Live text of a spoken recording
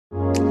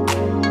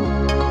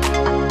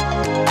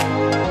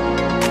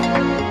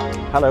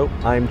Hello,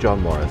 I'm John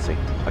Morrissey,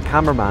 a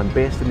cameraman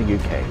based in the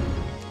UK.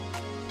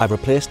 I've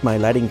replaced my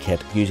lighting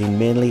kit using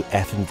mainly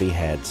F&V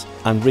heads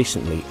and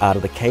recently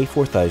added a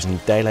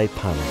K4000 daylight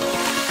panel.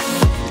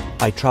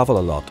 I travel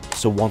a lot,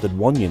 so wanted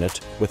one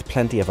unit with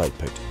plenty of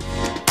output.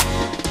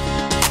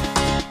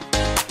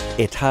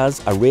 It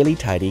has a really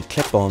tidy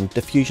clip-on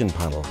diffusion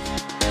panel,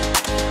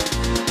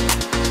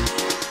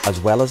 as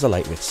well as a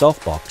lightweight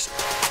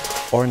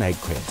softbox or an egg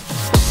crate.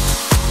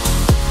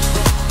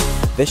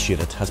 This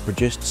unit has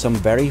produced some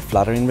very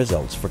flattering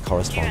results for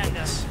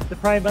correspondence. The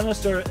Prime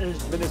Minister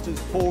is Minister's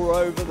pour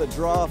over the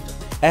draft.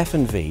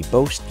 F&V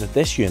boast that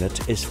this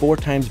unit is 4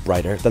 times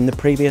brighter than the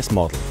previous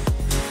model.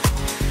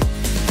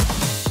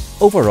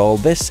 Overall,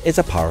 this is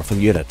a powerful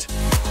unit.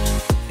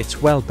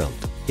 It's well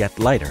built, yet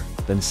lighter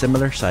than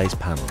similar size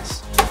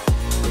panels.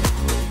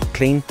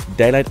 Clean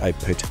daylight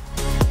output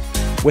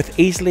with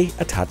easily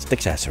attached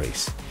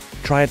accessories.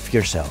 Try it for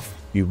yourself,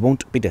 you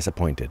won't be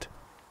disappointed.